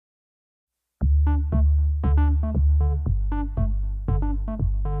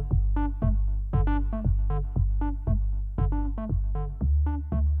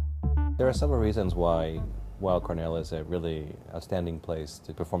are several reasons why Weill Cornell is a really outstanding place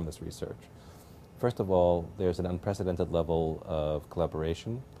to perform this research. First of all, there's an unprecedented level of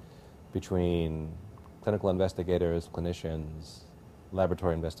collaboration between clinical investigators, clinicians,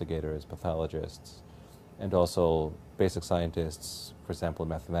 laboratory investigators, pathologists, and also basic scientists, for example, in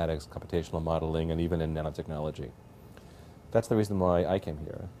mathematics, computational modeling, and even in nanotechnology. That's the reason why I came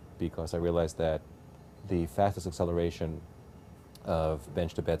here, because I realized that the fastest acceleration of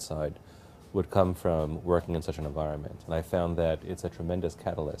bench to bedside would come from working in such an environment. And I found that it's a tremendous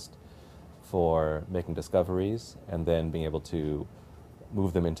catalyst for making discoveries and then being able to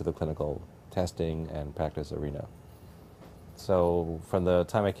move them into the clinical testing and practice arena. So from the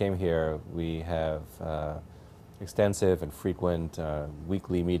time I came here, we have extensive and frequent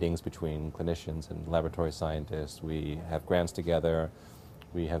weekly meetings between clinicians and laboratory scientists. We have grants together.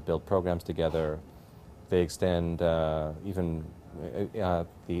 We have built programs together. They extend even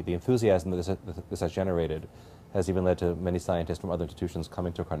the enthusiasm that this has generated has even led to many scientists from other institutions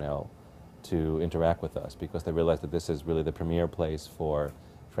coming to Cornell to interact with us because they realize that this is really the premier place for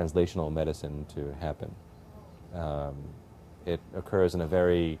translational medicine to happen. It occurs in a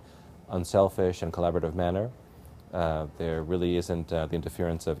very unselfish and collaborative manner. There really isn't the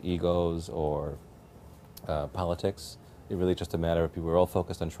interference of egos or politics. It's really just a matter of people are all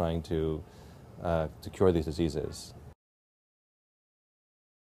focused on trying to cure these diseases.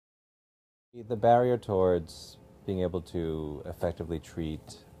 The barrier towards being able to effectively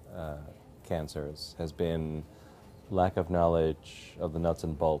treat cancers has been lack of knowledge of the nuts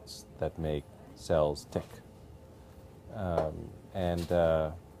and bolts that make cells tick. Up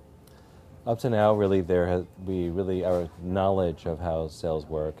to now, really, our knowledge of how cells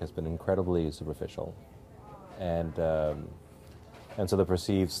work has been incredibly superficial, and so the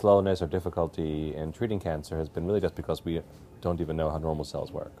perceived slowness or difficulty in treating cancer has been really just because we don't even know how normal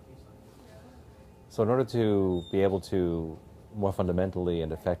cells work. So in order to be able to more fundamentally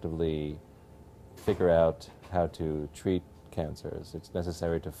and effectively figure out how to treat cancers, it's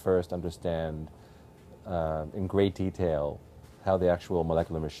necessary to first understand in great detail how the actual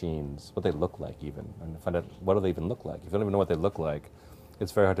molecular machines, what they look like even, and find out what do they even look like. If you don't even know what they look like,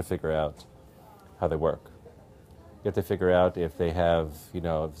 it's very hard to figure out how they work. You have to figure out if they have,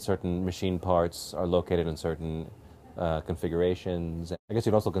 certain machine parts are located in certain configurations. I guess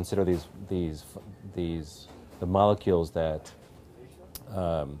you'd also consider the molecules that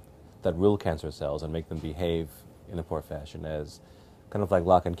rule cancer cells and make them behave in a poor fashion as kind of like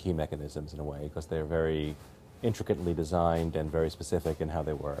lock and key mechanisms in a way, because they're very intricately designed and very specific in how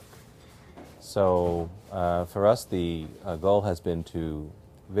they work. So for us, the goal has been to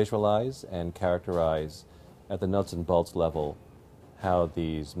visualize and characterize at the nuts and bolts level how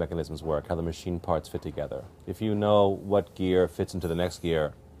these mechanisms work, how the machine parts fit together. If you know what gear fits into the next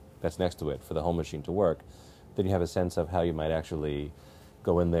gear that's next to it for the whole machine to work, then you have a sense of how you might actually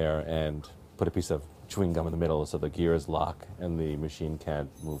go in there and put a piece of chewing gum in the middle so the gears lock and the machine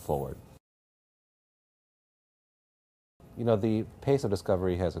can't move forward. The pace of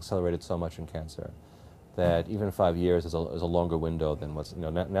discovery has accelerated so much in cancer that even 5 years is a longer window than what's,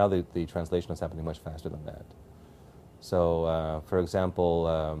 now the translation is happening much faster than that. So, for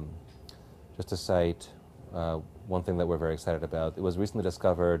example, just to cite one thing that we're very excited about, it was recently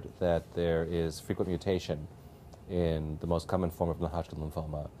discovered that there is frequent mutation in the most common form of non-Hodgkin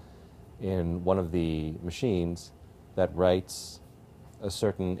lymphoma in one of the machines that writes a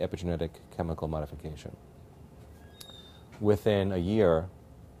certain epigenetic chemical modification. Within 1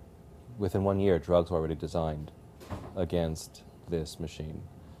 year, drugs were already designed against this machine.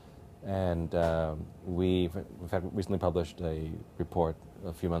 And we've recently published a report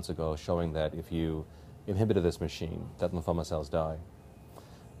a few months ago showing that if you inhibited this machine, that lymphoma cells die.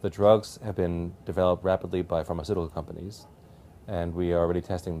 The drugs have been developed rapidly by pharmaceutical companies, and we are already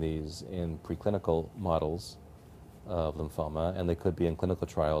testing these in preclinical models of lymphoma, and they could be in clinical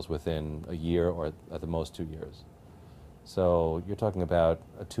trials within 1 year or at the most 2 years. So you're talking about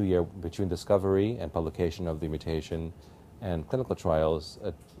a 2-year between discovery and publication of the mutation and clinical trials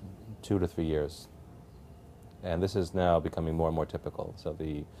at 2 to 3 years. And this is now becoming more and more typical. So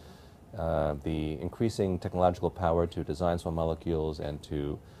the increasing technological power to design small molecules and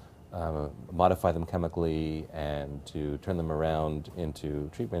to modify them chemically and to turn them around into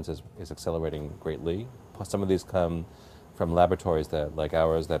treatments is accelerating greatly. Some of these come from laboratories like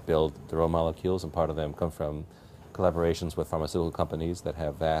ours that build their own molecules, and part of them come from collaborations with pharmaceutical companies that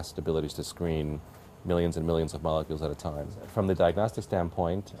have vast abilities to screen millions and millions of molecules at a time. From the diagnostic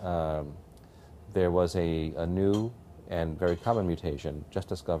standpoint, there was a new and very common mutation just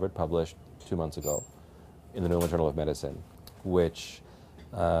discovered, published 2 months ago in the New England Journal of Medicine, which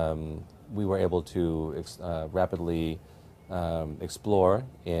we were able to rapidly explore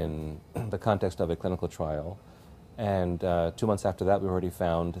in the context of a clinical trial. And 2 months after that, we already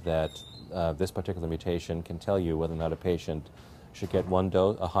found that this particular mutation can tell you whether or not a patient should get one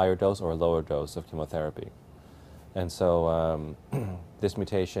dose, a higher dose or a lower dose of chemotherapy. And so this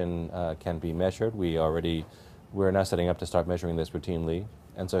mutation can be measured. We're now setting up to start measuring this routinely.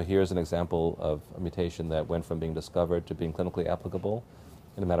 And so here's an example of a mutation that went from being discovered to being clinically applicable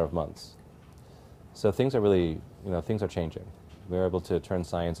in a matter of months. So things are really, things are changing. We're able to turn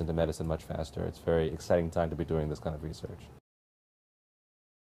science into medicine much faster. It's a very exciting time to be doing this kind of research.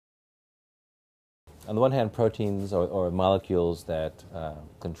 On the one hand, proteins or molecules that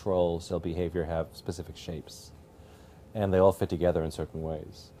control cell behavior have specific shapes, and they all fit together in certain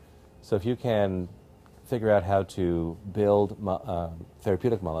ways. So if you can figure out how to build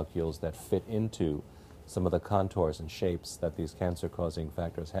therapeutic molecules that fit into some of the contours and shapes that these cancer-causing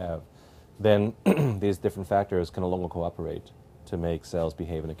factors have, then these different factors can no longer cooperate to make cells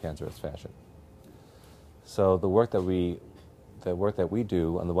behave in a cancerous fashion. So the work that we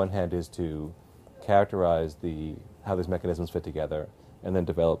do, on the one hand, is to characterize how these mechanisms fit together, and then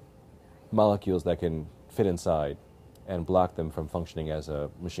develop molecules that can fit inside and block them from functioning as a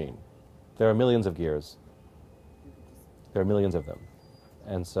machine. There are millions of gears. There are millions of them.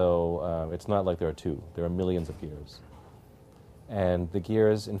 And so it's not like there are two. There are millions of gears. And the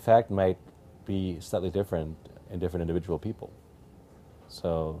gears, in fact, might be slightly different in different individual people.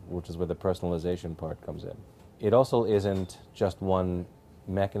 So, which is where the personalization part comes in. It also isn't just one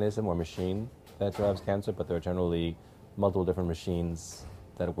mechanism or machine that drives cancer, but there are generally multiple different machines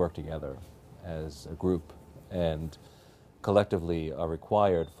that work together as a group and collectively are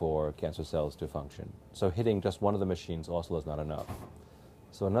required for cancer cells to function. So hitting just one of the machines also is not enough.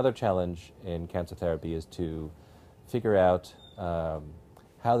 So another challenge in cancer therapy is to figure out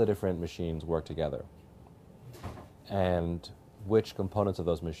how the different machines work together and which components of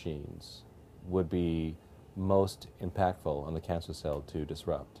those machines would be most impactful on the cancer cell to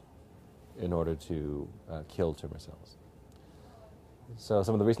disrupt in order to kill tumor cells. So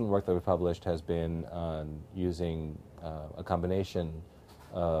some of the recent work that we published has been on using a combination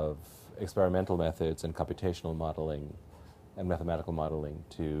of experimental methods and computational modeling and mathematical modeling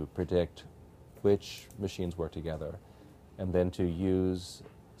to predict which machines work together, and then to use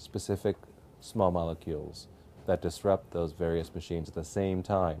specific small molecules that disrupt those various machines at the same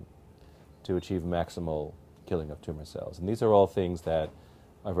time to achieve maximal killing of tumor cells. And these are all things that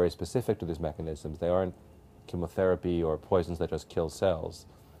are very specific to these mechanisms. They aren't chemotherapy or poisons that just kill cells.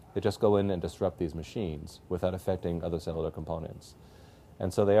 They just go in and disrupt these machines without affecting other cellular components.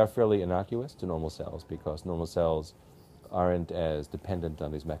 And so they are fairly innocuous to normal cells because normal cells aren't as dependent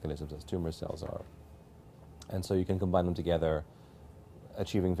on these mechanisms as tumor cells are. And so you can combine them together,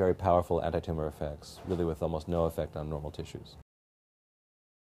 achieving very powerful anti-tumor effects, really with almost no effect on normal tissues.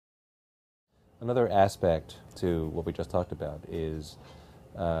 Another aspect to what we just talked about is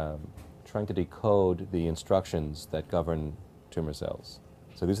trying to decode the instructions that govern tumor cells.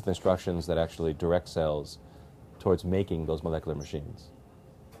 So these are the instructions that actually direct cells towards making those molecular machines.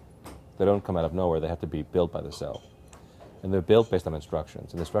 They don't come out of nowhere. They have to be built by the cell. And they're built based on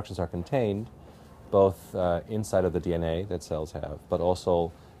instructions. And the instructions are contained both inside of the DNA that cells have, but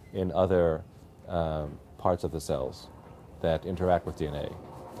also in other parts of the cells that interact with DNA.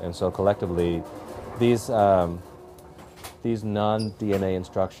 And so collectively, these non-DNA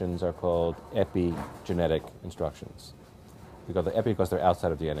instructions are called epigenetic instructions. We call them epi because they're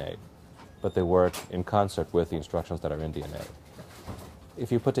outside of DNA, but they work in concert with the instructions that are in DNA.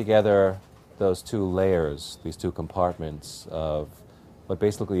 If you put together those two layers, these two compartments of what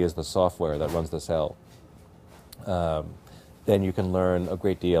basically is the software that runs the cell, then you can learn a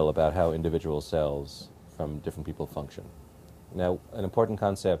great deal about how individual cells from different people function. Now, an important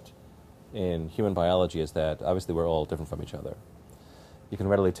concept in human biology is that obviously we're all different from each other. You can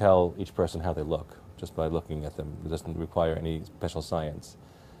readily tell each person how they look just by looking at them. It doesn't require any special science.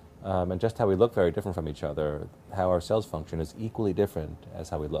 And just how we look very different from each other, how our cells function is equally different as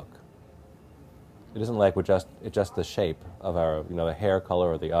how we look. It isn't like it's just the shape of our, the hair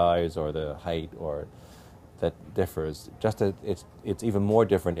color or the eyes or the height or that differs. It's even more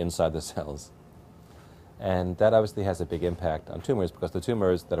different inside the cells. And that obviously has a big impact on tumors because the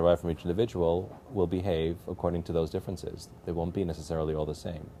tumors that arrive from each individual will behave according to those differences. They won't be necessarily all the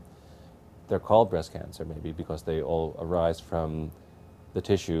same. They're called breast cancer maybe because they all arise from the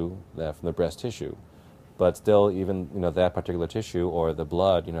tissue, from the breast tissue. But still, even that particular tissue or the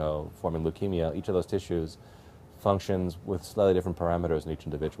blood, forming leukemia, each of those tissues functions with slightly different parameters in each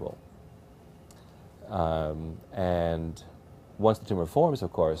individual. And once the tumor forms,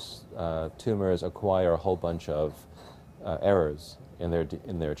 of course, tumors acquire a whole bunch of errors in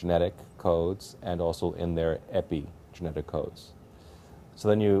their genetic codes and also in their epigenetic codes. So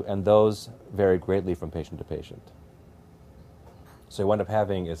then and those vary greatly from patient to patient. So what you end up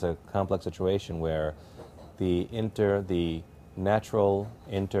having is a complex situation where the natural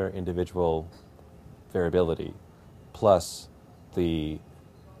inter-individual variability plus the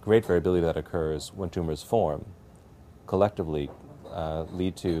great variability that occurs when tumors form collectively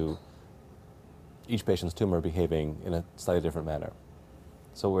lead to each patient's tumor behaving in a slightly different manner.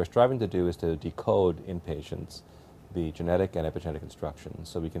 So what we're striving to do is to decode in patients the genetic and epigenetic instructions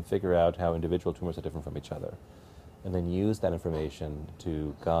so we can figure out how individual tumors are different from each other, and then use that information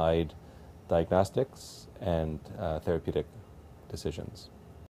to guide diagnostics and therapeutic decisions.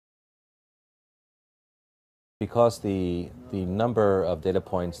 Because the number of data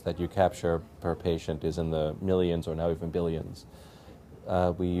points that you capture per patient is in the millions or now even billions,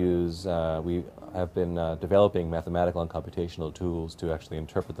 we have been developing mathematical and computational tools to actually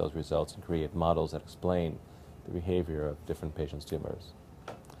interpret those results and create models that explain the behavior of different patients' tumors.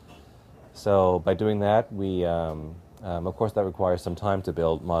 So by doing that, we, of course, that requires some time to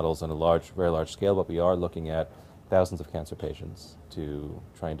build models on a very large scale, but we are looking at thousands of cancer patients to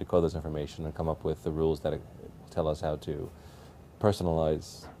try and decode this information and come up with the rules that tell us how to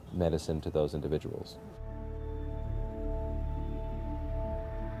personalize medicine to those individuals.